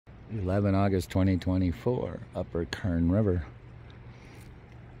11 August 2024, Upper Kern River.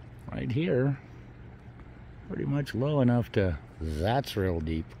 Right here, pretty much low enough to, that's real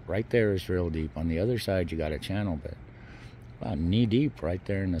deep. Right there is real deep. On the other side, you got a channel bit. About knee deep right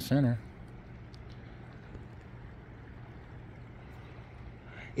there in the center.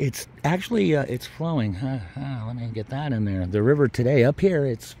 It's actually, it's flowing. Let me get that in there. The river today, up here,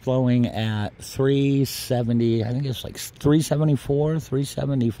 it's flowing at 370, I think it's like 374,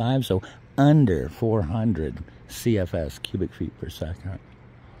 375, so under 400 CFS, cubic feet per second.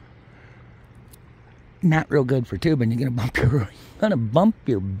 Not real good for tubing. You're gonna bump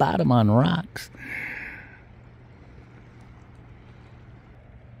your bottom on rocks.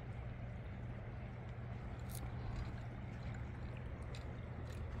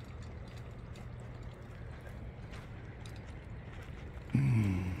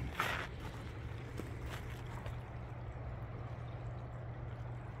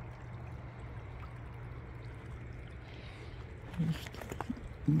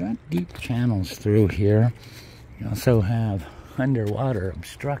 Got deep channels through here. You also have underwater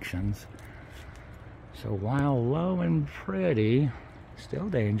obstructions. So while low and pretty, still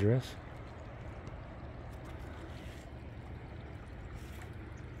dangerous.